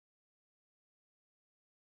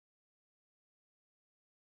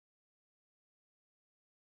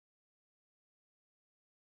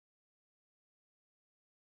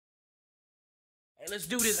Hey, let's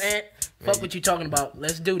do this, Ant. Fuck what you talking about.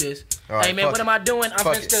 Let's do this. Right, hey, man, what am I doing? I'm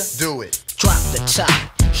finna do it. Drop the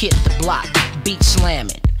top, hit the block, beat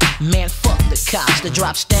slamming. Man, fuck the cops, the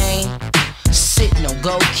drop stain. Sitting on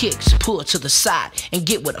gold kicks, pull to the side and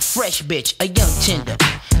get with a fresh bitch, a young tender.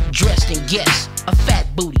 Dressed in Guess, a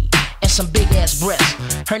fat booty, and some big ass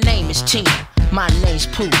breasts. Her name is Tina, my name's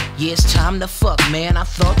Pooh. Yeah, it's time to fuck, man, I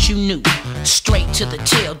thought you knew. Straight to the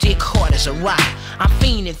tail, dick hard as a rock. I'm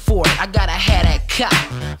fiending for it, I gotta have that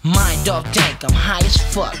cock. Mind off Dank, I'm high as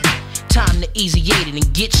fuck. Time to easy-ate it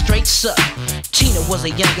and get straight sucked. Tina was a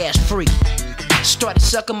young ass freak. Started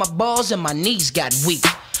sucking my balls and my knees got weak.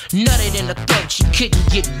 Nutted in the throat, she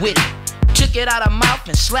couldn't get with it. Took it out her mouth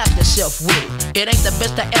and slapped herself with it. It ain't the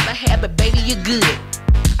best I ever had, but baby, you're good.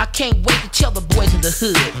 I can't wait to tell the boys in the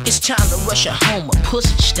hood. It's time to rush her home, a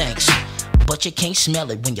pussy stinks. But you can't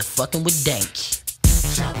smell it when you're fucking with Dank.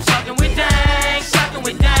 Fucking with Dank, fucking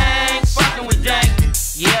with Dank, fucking with Dank.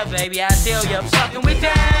 Yeah, baby, I tell ya, fucking with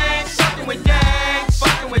Dank, fucking with Dank,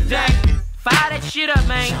 fucking with Dank. Fire that shit up,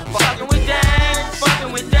 man. Fucking with Dank,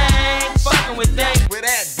 fucking with Dank, fucking with Dank. With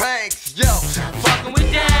that Banks, yo.